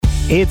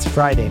It's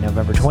Friday,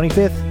 November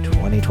 25th,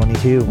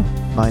 2022.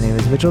 My name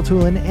is Mitchell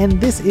Tulin, and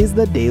this is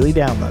the Daily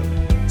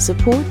Download.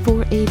 Support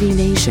for AV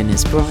Nation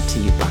is brought to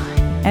you by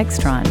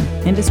Extron,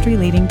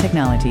 industry-leading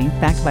technology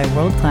backed by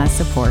world-class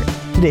support.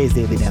 Today's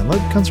Daily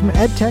Download comes from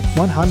EdTech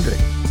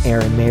 100.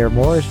 Aaron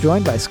Mayer-Moore is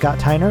joined by Scott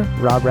Tyner,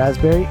 Rob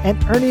Raspberry,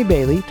 and Ernie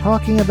Bailey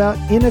talking about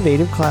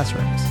innovative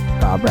classrooms.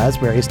 Rob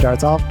Raspberry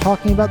starts off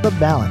talking about the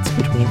balance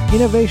between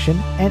innovation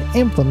and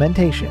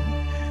implementation.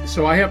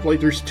 So I have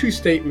there's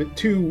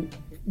two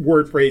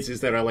word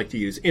phrases that I like to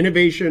use: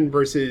 innovation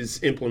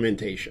versus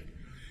implementation.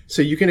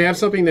 So you can have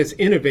something that's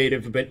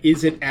innovative, but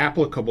is it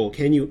applicable?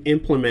 Can you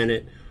implement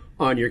it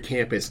on your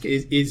campus?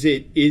 Is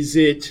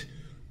it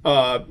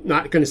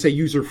not going to say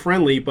user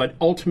friendly, but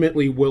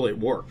ultimately will it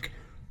work?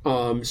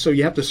 So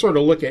you have to sort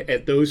of look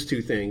at those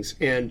two things.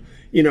 And,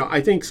 I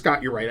think,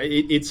 Scott, you're right.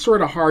 It's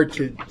sort of hard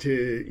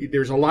to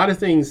there's a lot of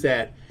things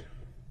that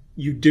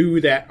you do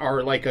that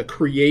are like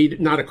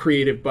not a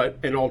creative, but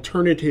an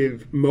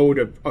alternative mode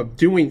of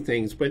doing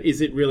things, but is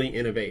it really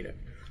innovative?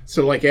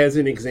 So like, as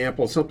an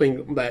example,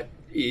 something that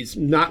is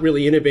not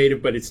really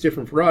innovative, but it's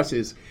different for us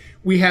is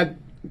we had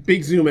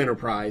big Zoom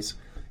Enterprise.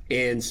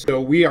 And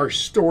so we are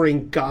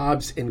storing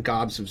gobs and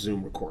gobs of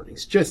Zoom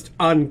recordings, just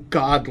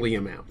ungodly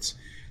amounts.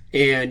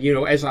 And,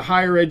 as a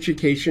higher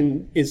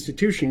education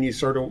institution, you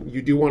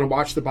do want to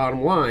watch the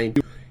bottom line.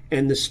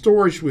 And the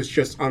storage was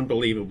just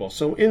unbelievable.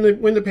 So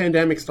when the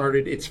pandemic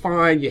started, it's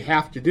fine, you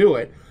have to do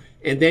it.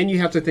 And then you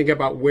have to think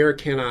about where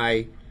can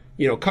I,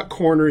 cut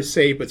corners,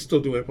 save, but still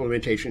do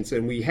implementations.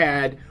 And we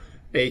had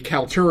a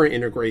Kaltura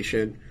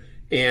integration.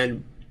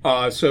 And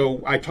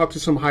so I talked to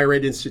some higher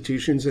ed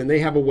institutions, and they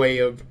have a way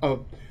of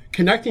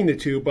connecting the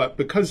two. But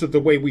because of the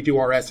way we do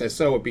our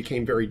SSO, it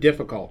became very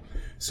difficult.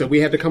 So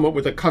we had to come up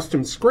with a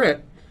custom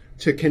script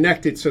to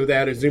connect it so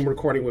that a Zoom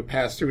recording would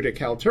pass through to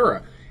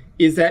Kaltura.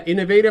 Is that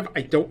innovative?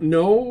 I don't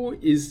know.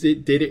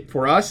 Did it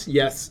for us?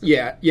 Yes.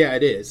 Yeah,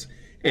 it is.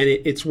 And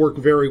it's worked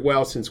very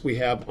well since we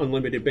have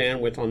unlimited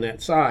bandwidth on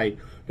that side.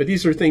 But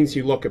these are things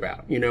you look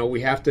about.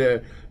 We have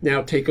to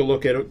now take a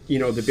look at,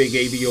 the big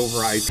AV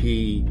over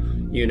IP,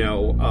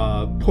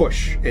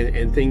 push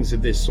and things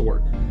of this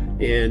sort.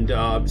 And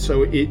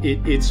so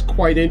it's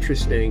quite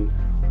interesting.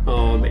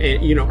 And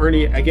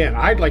Ernie, again,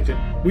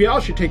 we all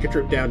should take a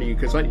trip down to you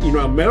because,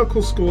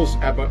 medical schools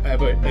have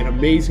an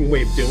amazing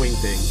way of doing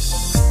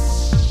things.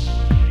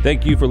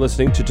 Thank you for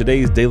listening to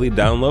today's Daily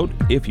Download.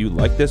 If you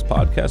like this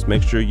podcast,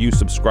 make sure you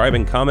subscribe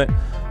and comment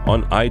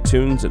on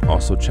iTunes, and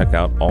also check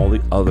out all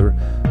the other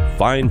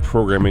fine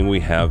programming we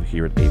have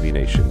here at AV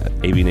Nation at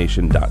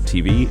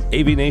avnation.tv,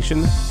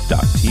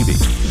 avnation.tv.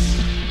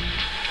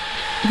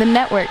 The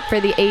network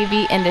for the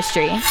AV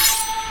industry.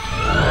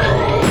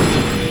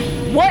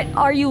 What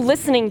are you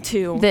listening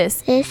to?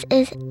 This is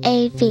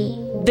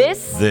AV.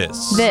 This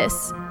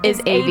is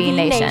AV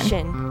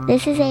Nation.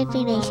 This is AV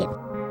Nation.